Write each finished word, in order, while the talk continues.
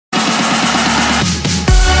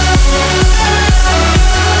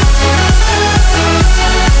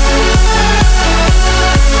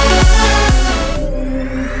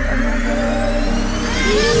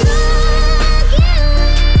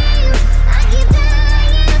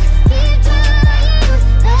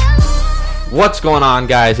What's going on,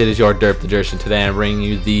 guys? It is your Derp the Jersch, and today I'm bringing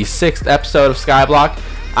you the 6th episode of Skyblock.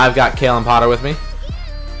 I've got Kale and Potter with me.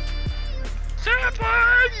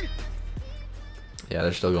 Sapling! Yeah,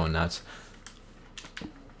 they're still going nuts.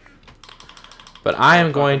 But I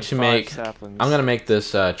am going to make... I'm going to make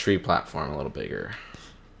this tree platform a little bigger.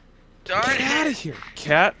 Darn Get it! out of here,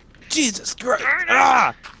 cat! Jesus Christ! Darn it!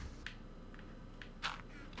 Ah!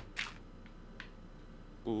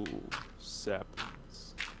 Ooh,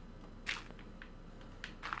 saplings.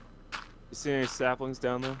 You see any saplings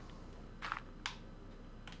down there?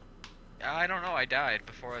 I don't know, I died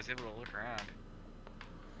before I was able to look around.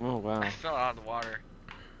 Oh wow. I fell out of the water.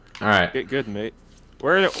 Alright. Get good, mate.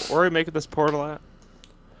 Where are we making this portal at?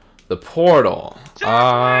 The portal.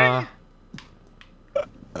 Sapling!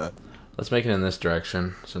 Let's make it in this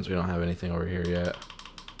direction, since we don't have anything over here yet.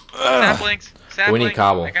 Saplings! Saplings! We need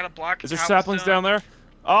cobble. I got a block. Is there saplings down there?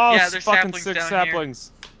 Oh, Yeah, there's fucking saplings 6 down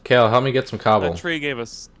saplings. Kale, help me get some cobble. That tree gave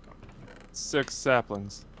us 6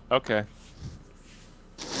 saplings. Okay.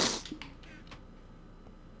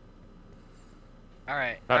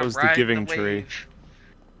 Alright. That was the giving tree.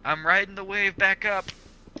 I'm riding the wave back up.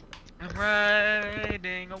 I'm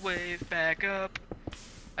riding a wave back up.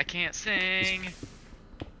 I can't sing.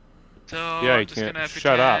 So Yeah, I'm you just can't. gonna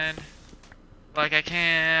Shut up. pretend like I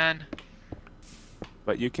can.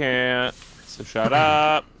 But you can't. So shut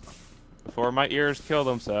up. Before my ears kill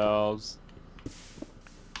themselves.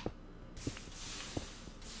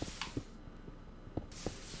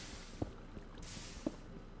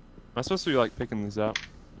 Am I supposed to be like picking these up?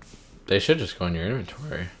 They should just go in your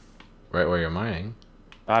inventory. Right where you're mining.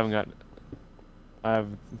 I haven't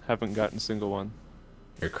gotten a single one.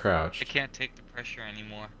 You're I crouched. can't take the pressure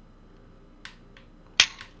anymore.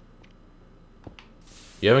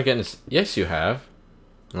 You haven't gotten... Yes, you have.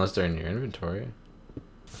 Unless they're in your inventory.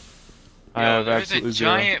 I Yo, have there's a absolutely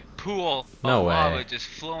zero. giant pool No of way. lava just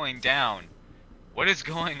flowing down. What is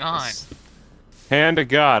going on? Hand to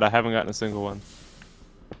God, I haven't gotten a single one.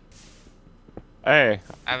 Hey,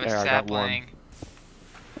 I have a there, I got one. sapling.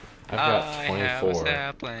 I've got I have a 24.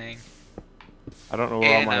 sapling. I don't know where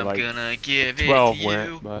all And my I'm like gonna give it 12 to you.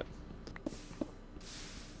 went, but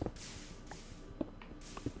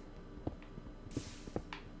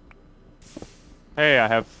hey, I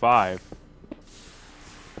have 5.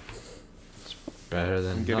 Better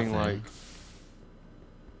than I'm getting nothing.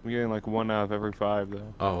 like 1 out of every 5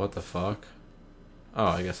 though. Oh, what the fuck? Oh,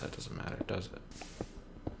 I guess that doesn't matter, does it?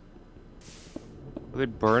 Are they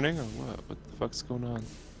burning or what? What the fuck's going on?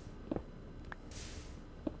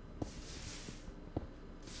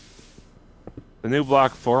 The new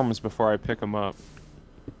block forms before I pick them up.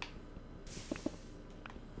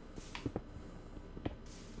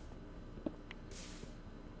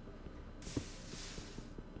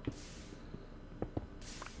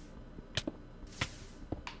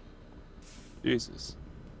 Jesus.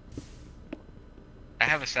 I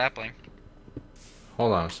have a sapling.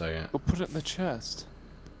 Hold on a second. Go put it in the chest.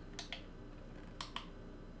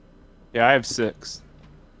 Yeah, I have 6.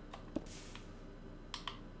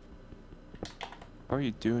 How are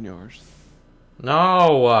you doing yours?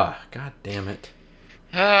 No! God damn it.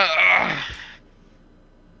 I'm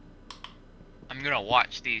gonna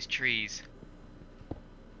watch these trees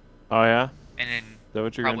Oh yeah? and then Is that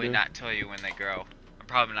what you're probably gonna do? not tell you when they grow. I'm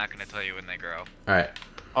probably not gonna tell you when they grow. Alright.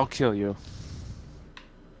 I'll kill you.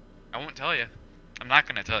 I won't tell you. I'm not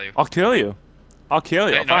gonna tell you. I'll kill you. I'll kill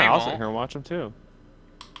you. No, Fine, you I'll sit won't. here and watch them too.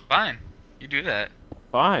 Fine. You do that.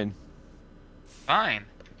 Fine. Fine.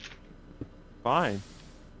 Fine.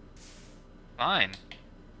 Fine.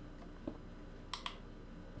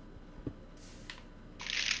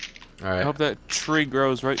 I Alright. hope that tree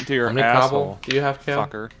grows right into your How many asshole. cobble do you have, Kale?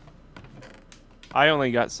 Fucker. I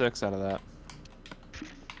only got 6 out of that.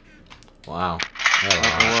 Wow. I don't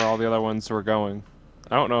know where all the other ones were going.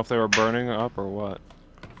 I don't know if they were burning up or what.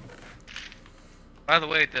 By the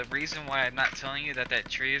way, the reason why I'm not telling you that that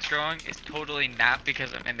tree is growing is totally not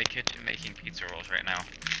because I'm in the kitchen making pizza rolls right now.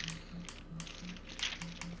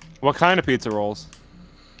 What kind of pizza rolls?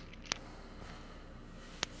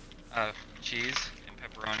 Cheese and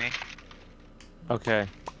pepperoni. Okay.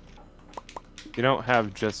 You don't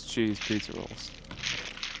have just cheese pizza rolls.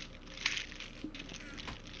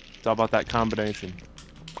 It's all about that combination.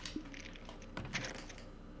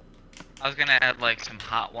 I was gonna add like some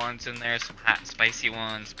hot ones in there, some hot and spicy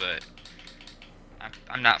ones, but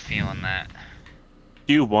I'm not feeling that.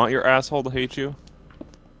 Do you want your asshole to hate you?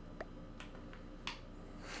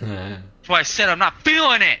 That's why I said I'm not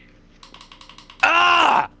feeling it!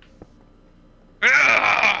 Ah!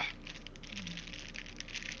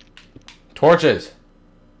 Torches.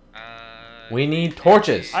 We need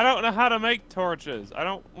torches. I don't know how to make torches. I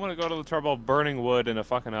don't want to go to the trouble of burning wood in a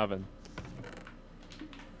fucking oven.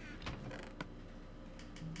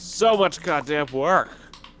 So much goddamn work.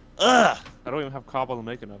 Ugh. I don't even have cobble to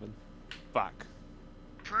make an oven. Fuck.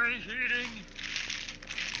 Preheating.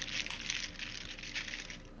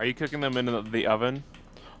 Are you cooking them in the oven?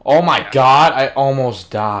 Oh my god, I almost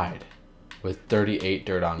died with 38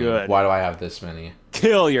 dirt on me. Good. Why do I have this many?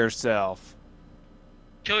 Kill yourself.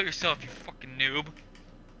 Kill yourself, you fucking noob.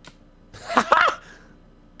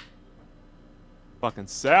 Fucking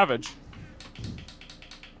savage.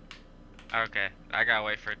 Okay, I gotta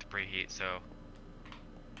wait for it to preheat, so...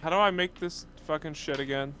 How do I make this fucking shit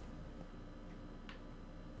again?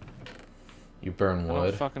 You burn I don't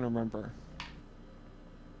wood. fucking remember.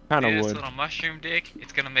 Kind of This wood. little mushroom dick,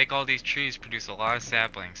 it's gonna make all these trees produce a lot of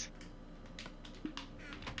saplings.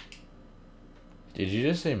 Did you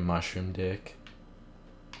just say mushroom dick?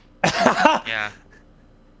 Yeah.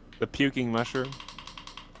 The puking mushroom.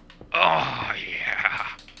 Oh, yeah.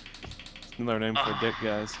 Another name for dick,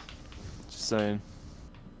 guys. Just saying.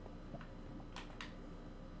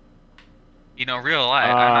 You know, real life,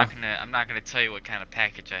 I'm not gonna tell you what kind of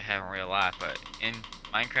package I have in real life, but in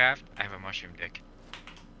Minecraft, I have a mushroom dick.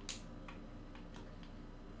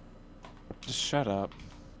 Just shut up.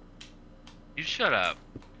 You shut up.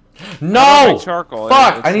 No! Charcoal.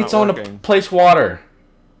 Fuck! It's I need not someone working. to place water.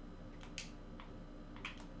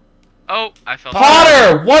 Oh, I fell.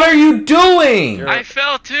 Potter, what are you doing? You're- I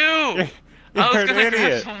fell too. You're I was an gonna grab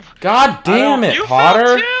idiot. some. God damn it, You Potter.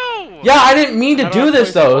 fell too. Yeah, I didn't mean to How do I do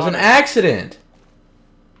this place though. It was an water? accident.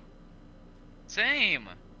 Same.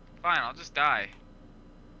 Fine, I'll just die.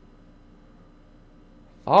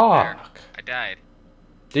 Fuck. I died.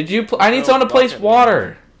 Did you? I need No someone to place bucket,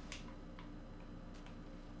 water.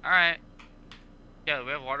 All right. Yeah,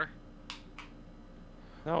 we have water.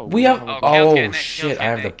 No. We have. Oh, Cal's Oh getting it, shit! Cal's I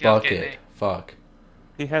have the getting it, Cal's getting bucket. it. Fuck.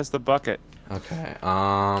 He has the bucket. Okay.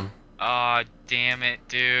 Aw, damn it,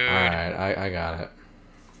 dude. All right. I got it.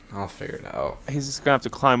 I'll figure it out. He's just gonna have to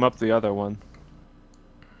climb up the other one.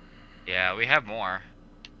 Yeah, we have more.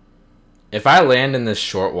 If I land in this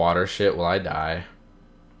short water shit, will I die?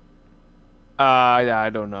 Yeah, I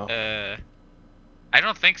don't know. I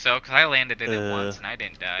don't think so, because I landed in it once and I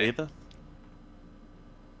didn't die.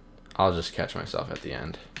 I'll just catch myself at the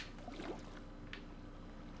end.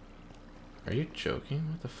 Are you joking?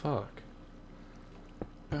 What the fuck?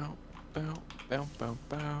 Bow, bow, bow, bow,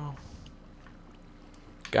 bow.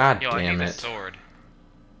 God Yo, I damn need a it. sword.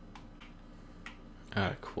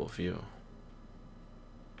 Got a cool view.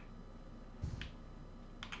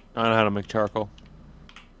 I don't know how to make charcoal.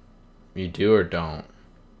 You do or don't?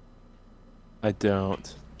 I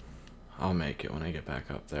don't. I'll make it when I get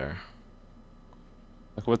back up there.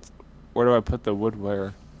 Like, where do I put the wood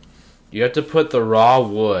where? You have to put the raw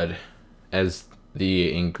wood as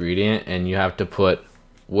the ingredient, and you have to put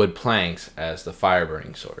wood planks as the fire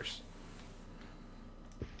burning source.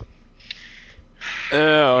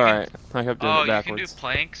 Oh, alright. I kept doing Oh, it you can backwards. do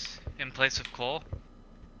planks in place of coal?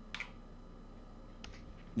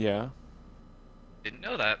 Yeah. Didn't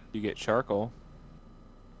know that. You get charcoal.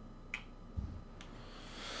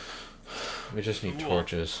 We just need Cool.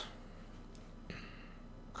 torches.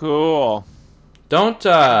 Cool. Don't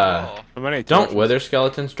Cool. How many don't torches? wither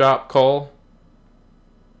skeletons drop coal?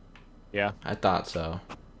 Yeah. I thought so.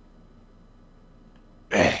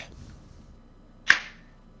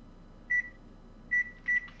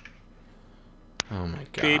 Oh my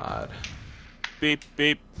Beep. god. Beep,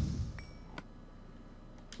 beep.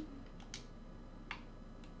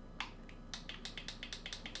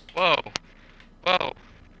 Whoa. Whoa.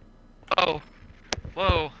 Whoa.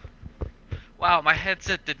 Whoa. Wow, my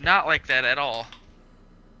headset did not like that at all.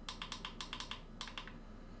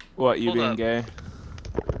 What, you Hold being up. gay?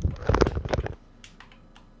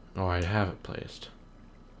 Oh, I have it placed.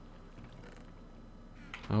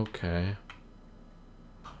 Okay.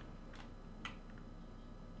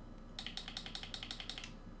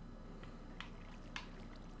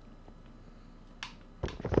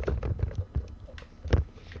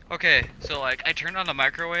 Okay, so like I turned on the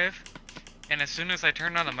microwave, and as soon as I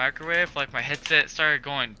turned on the microwave, like my headset started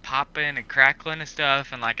going popping and crackling and stuff,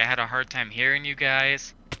 and like I had a hard time hearing you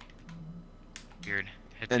guys. Weird.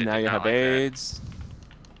 Headset And now did you not have like that. AIDS.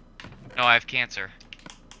 No, I have cancer.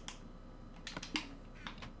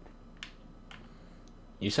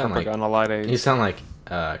 You sound I like forgot a light AIDS. you sound like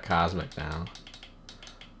Cosmic now.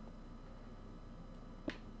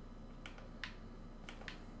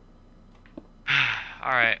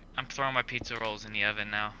 Alright, I'm throwing my pizza rolls in the oven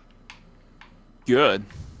now. Good.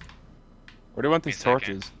 Where do you want Wait a these second.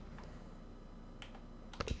 torches?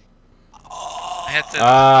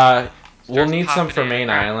 headset We'll starts need some popping for in main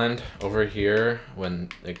and out. island over here when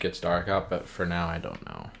it gets dark out, but for now I don't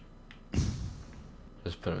know.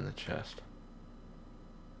 Just put them in the chest.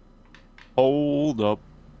 Hold up.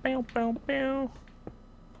 Bow, bow, bow.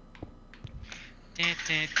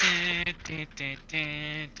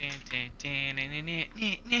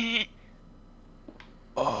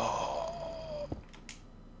 Oh.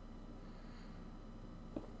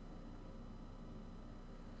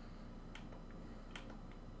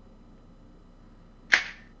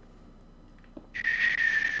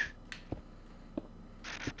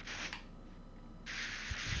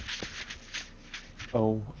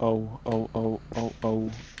 Oh, oh, oh, oh, oh,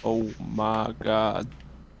 oh, oh my God.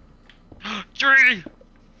 Tree!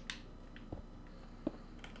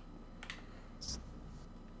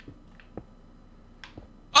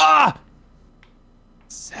 Ah!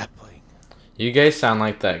 Sapling. You guys sound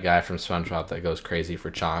like that guy from SpongeBob that goes crazy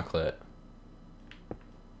for chocolate.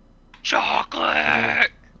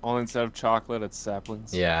 Chocolate! Only instead of chocolate, it's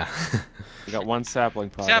saplings. Yeah. We got one sapling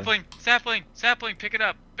pot. Sapling, sapling, sapling, pick it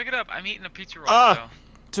up, pick it up. I'm eating a pizza roll, Ah! so.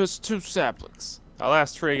 Just 2 saplings. Our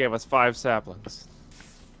last tree gave us 5 saplings.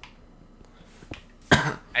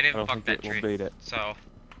 I I didn't don't fuck think that it will tree, beat it. so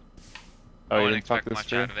Oh, I you wouldn't didn't fuck expect this much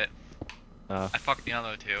tree? out of it. Oh. I fucked the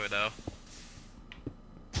other two, though.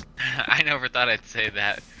 I never thought I'd say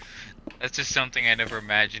that. That's just something I never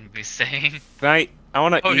imagined me saying. Right? I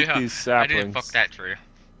want to Oh eat yeah, these I saplings. didn't fuck that tree.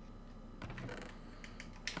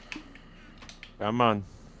 Come on.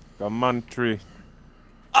 Come on, tree.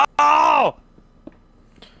 Oh!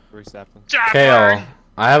 3 saplings. Kale,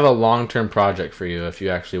 I have a long-term project for you if you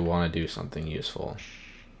actually want to do something useful.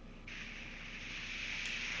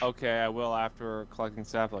 Okay, I will after collecting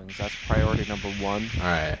saplings. That's priority number 1.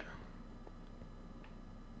 Alright.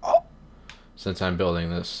 Oh! Since I'm building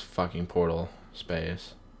this fucking portal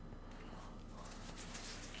space.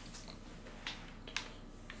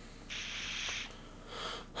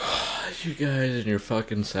 You guys and your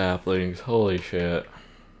fucking saplings. Holy shit.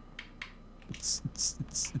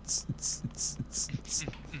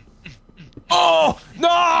 Oh! No!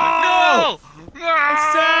 No! A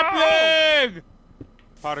No! sapling!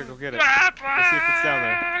 Potter, go get it. Let's see if it's down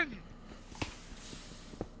there.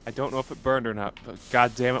 I don't know if it burned or not, but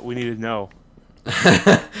god damn it, we need to know.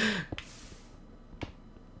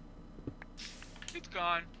 It's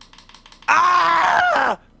gone.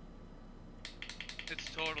 Ah! It's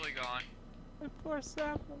totally gone. My poor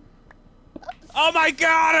sapling. Oh my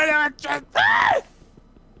god, I never just.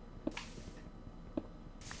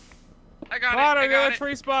 I got Potter, it. I you're got the it.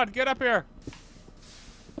 tree spot. Get up here.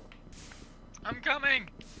 I'm coming.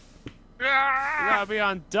 We gotta be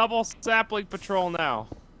on double sapling patrol now.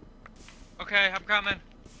 Okay, I'm coming.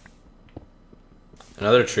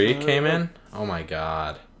 Another tree came in? Oh my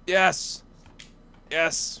god. Yes.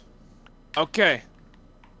 Yes. Okay.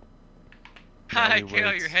 Hi, Now we Kale,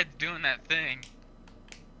 wait. your head's doing that thing.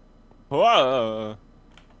 Whoa.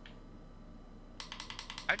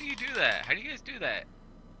 How do you do that? How do you guys do that?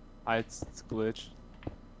 It's glitch.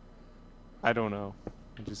 I don't know.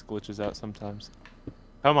 It just glitches out sometimes.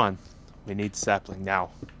 Come on. We need sapling now.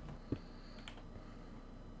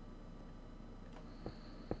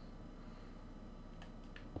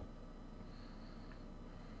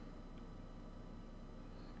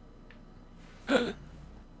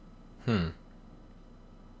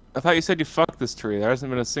 I thought you said you fucked this tree. There hasn't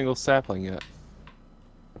been a single sapling yet.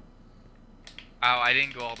 Oh, I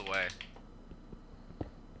didn't go all the way.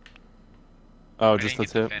 Oh, I just didn't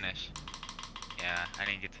the get tip? to finish. Yeah, I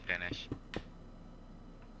didn't get to finish.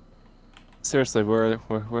 Seriously, where?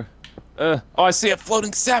 Oh, I see a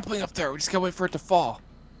floating sapling up there. We just gotta wait for it to fall.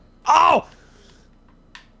 Oh!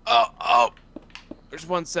 Oh! There's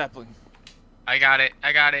one sapling. I got it.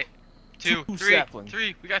 I got it. Two, Two three, sapling.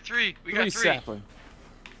 three. We got three. We got Three three. sapling.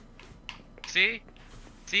 See?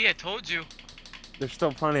 See, I told you. There's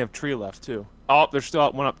still plenty of tree left too. Oh, there's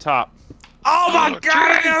still one up top. Oh my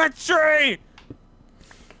god, tree! another tree!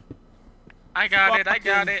 I got it. I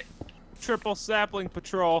got it. Triple sapling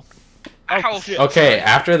patrol. Ow. Oh shit. Okay,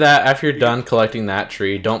 after that, after you're done collecting that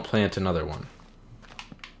tree, don't plant another one.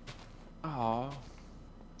 Oh.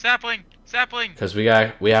 Sapling. Sapling. Because we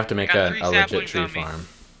have to make Got a 3 legit saplings tree on me. farm.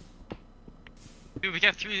 Dude, we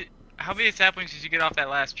got 3. How many saplings did you get off that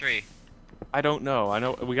last tree? I don't know. I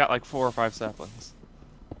know we got like 4 or 5 saplings.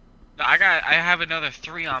 No, I have another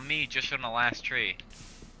 3 on me just from the last tree.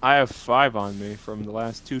 I have 5 on me from the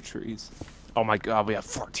last 2 trees. Oh my god, we have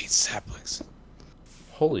 14 saplings.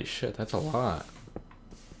 Holy shit, that's a lot.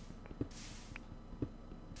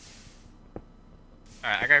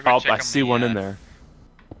 Alright, I gotta go check I on see the, one in there.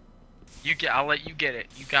 I'll let you get it.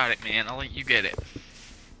 You got it, man. I'll let you get it.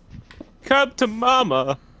 Come to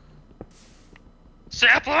mama.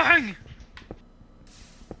 Sapling!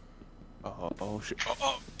 Oh shit.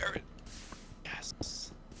 Oh, there it.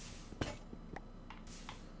 Yes.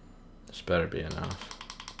 This better be enough.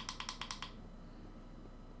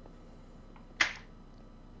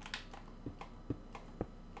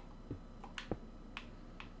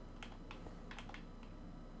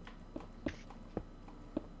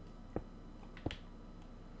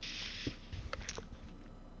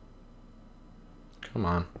 Come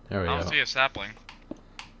on. There we I go. don't see a sapling.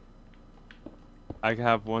 I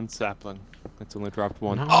have one sapling. It's only dropped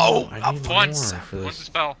one. No, Oh, I need One more for What's the this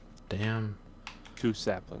spell? damn. 2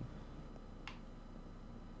 sapling.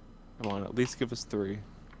 Come on, at least give us 3.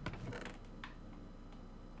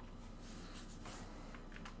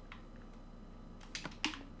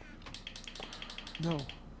 No.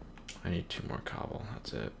 I need 2 more cobble.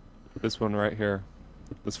 That's it. This one right here.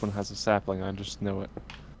 This one has a sapling. I just know it.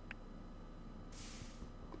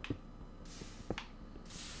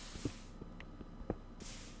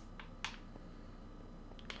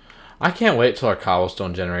 I can't wait till our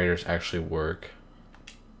cobblestone generators actually work.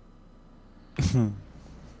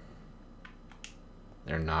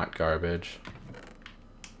 They're not garbage.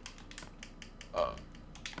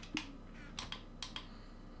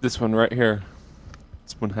 This one right here.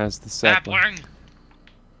 This one has the sapling.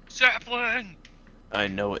 Sapling! I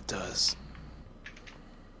know it does.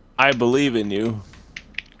 I believe in you.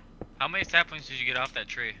 How many saplings did you get off that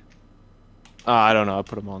tree? I don't know. I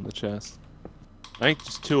put them on the chest. I think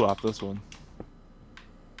just 2 off this one.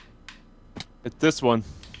 It's this one.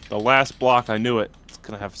 The last block, I knew it. It's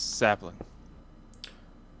gonna have sapling.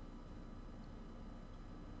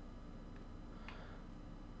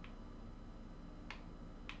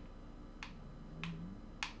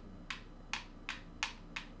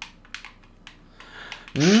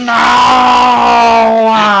 No!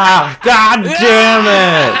 Ah, God damn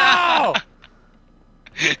it!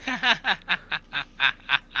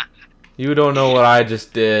 You don't know what I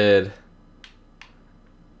just did.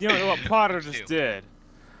 You don't know what Potter just did.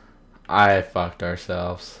 I fucked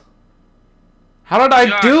ourselves. How did I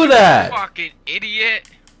Josh, do you that? fucking idiot!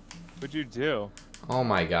 What'd you do? Oh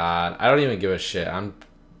my god. I don't even give a shit.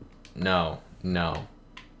 No. No.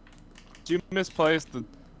 Did you misplace the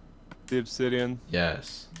obsidian?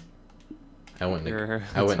 Yes. I went You're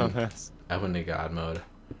I went dumbass. into God mode.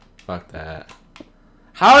 Fuck that.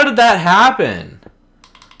 How did that happen?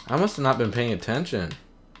 I must have not been paying attention.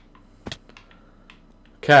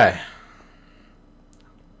 Okay.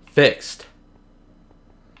 Fixed.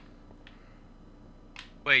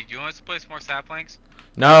 Wait, do you want us to place more saplings?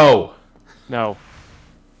 No. No.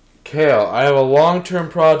 Kale, I have a long-term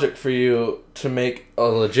project for you to make a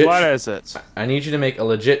legit... What is it? I need you to make a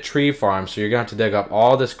legit tree farm, so you're going to have to dig up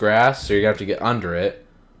all this grass, so you're going to have to get under it.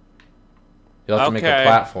 You'll have to make a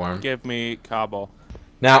platform. Give me cobble.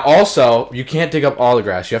 Now, also, you can't dig up all the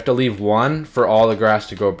grass. You have to leave one for all the grass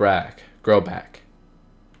to grow back.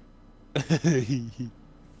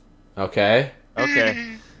 Okay?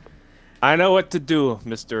 Okay. I know what to do,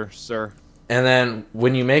 Mr. Sir. And then,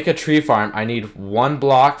 when you make a tree farm, I need 1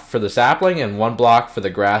 block for the sapling and 1 block for the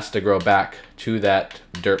grass to grow back to that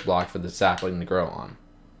dirt block for the sapling to grow on.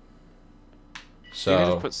 So... You can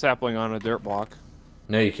just put sapling on a dirt block.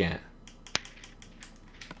 No, you can't.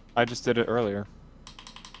 I just did it earlier.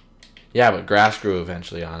 Yeah, but grass grew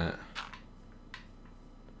eventually on it.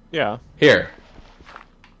 Yeah. Here.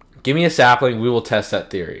 Give me a sapling. We will test that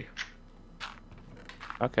theory.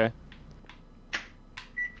 Okay.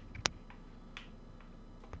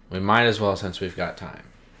 We might as well since we've got time.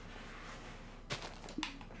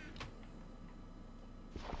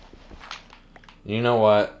 You know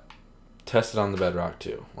what? Test it on the bedrock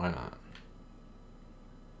too. Why not?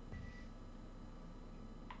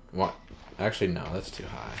 What? Actually, no. That's too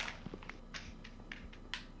high.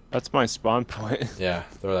 That's my spawn point. Yeah,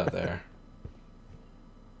 throw that there.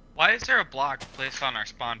 Why is there a block placed on our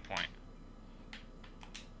spawn point?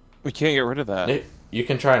 We can't get rid of that. You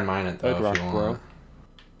can try and mine it though Bedrock, if you want. bro.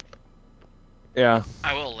 Yeah.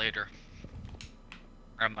 I will later.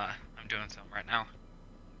 I'm doing something right now.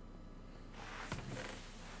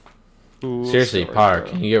 Ooh, Seriously, sorry, Potter,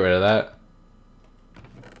 bro. can you get rid of that?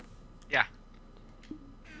 Yeah.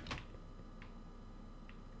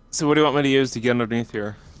 So what do you want me to use to get underneath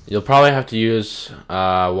here? You'll probably have to use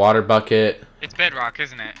water bucket. It's bedrock,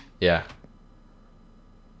 isn't it? Yeah.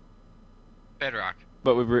 Bedrock.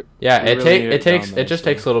 But we Yeah, we it really need takes down there, it just so-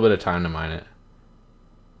 takes a little bit of time to mine it.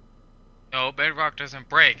 No, bedrock doesn't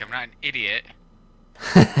break. I'm not an idiot.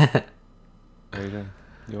 There you go.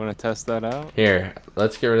 You want to test that out? Here,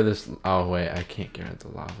 let's get rid of this. Oh wait, I can't get rid of the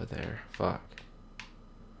lava there. Fuck.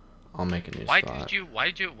 I'll make a new spot.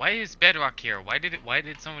 Why is bedrock here? Why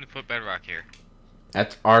did somebody put bedrock here?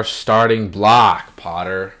 That's our starting block,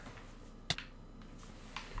 Potter.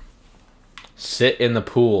 Sit in the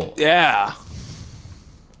pool. Yeah.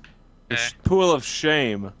 The Okay. pool of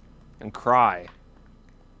shame and cry.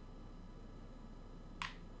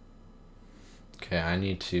 Okay, I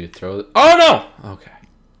need to throw. Oh no! Okay.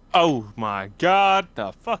 Oh my god,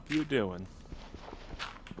 the fuck you doing?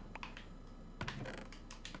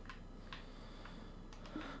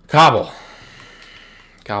 Cobble.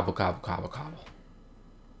 Cobble, cobble, cobble, cobble.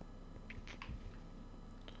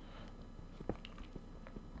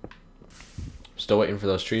 Still waiting for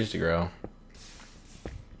those trees to grow.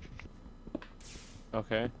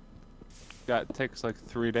 Okay. That takes like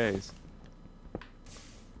 3 days.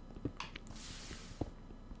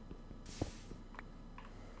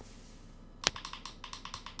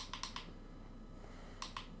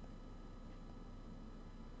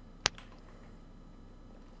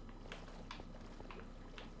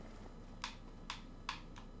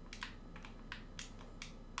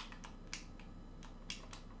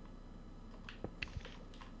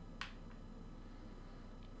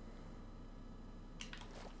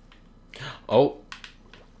 Oh.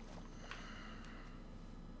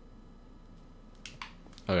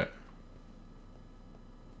 Okay.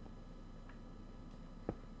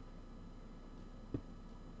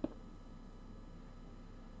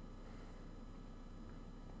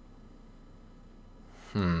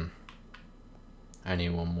 I need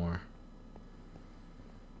one more.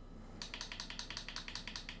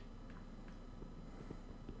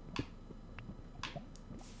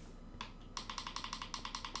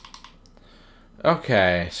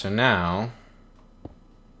 Okay, so now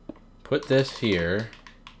put this here,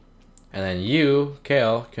 and then you,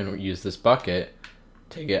 Kale, can use this bucket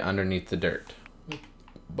to get underneath the dirt with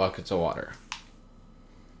buckets of water.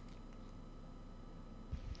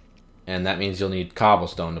 And that means you'll need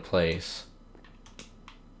cobblestone to place.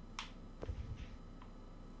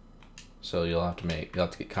 So you'll have to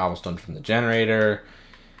get cobblestone from the generator,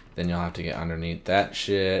 then you'll have to get underneath that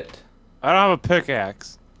shit. I don't have a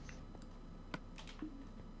pickaxe.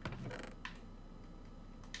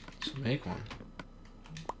 So make one.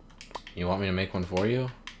 You want me to make one for you?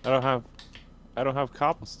 I don't have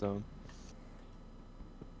cobblestone.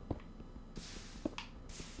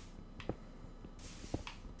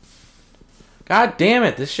 God damn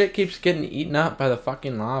it, this shit keeps getting eaten up by the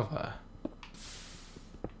fucking lava.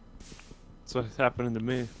 That's what's happening to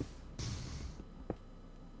me.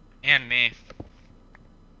 And me.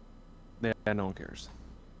 Yeah, no one cares.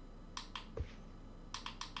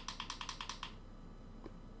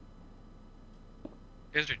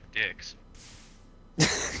 You guys are dicks.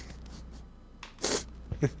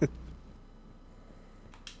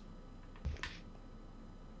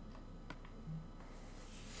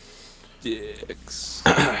 Dicks.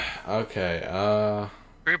 Okay,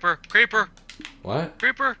 Creeper, creeper, what?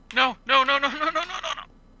 creeper. No, no, no, no, no, no, no, no, no.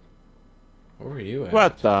 Where were you at?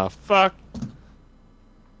 What the fuck?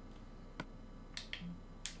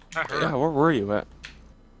 I heard. Yeah, where were you at?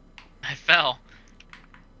 I fell.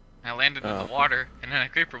 I landed in Oh. the water, and then a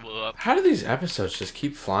creeper blew up. How do these episodes just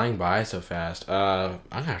keep flying by so fast? I'm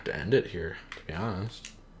gonna have to end it here, to be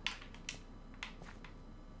honest.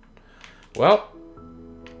 Well,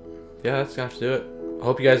 yeah, that's gonna have to do it. I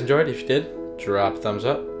hope you guys enjoyed. If you did, drop a thumbs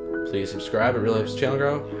up. Please subscribe. It really helps the channel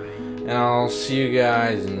grow. And I'll see you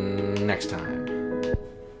guys next time.